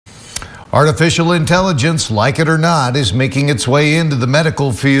Artificial intelligence, like it or not, is making its way into the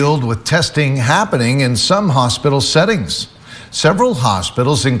medical field with testing happening in some hospital settings. Several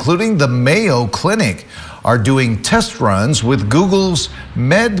hospitals, including the Mayo Clinic, are doing test runs with Google's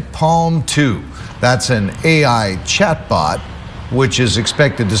MedPalm 2. That's an AI chatbot, which is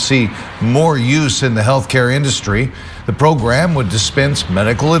expected to see more use in the healthcare industry. The program would dispense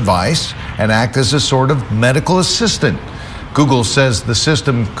medical advice and act as a sort of medical assistant. Google says the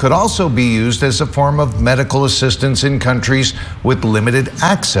system could also be used as a form of medical assistance in countries with limited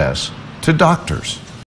access to doctors.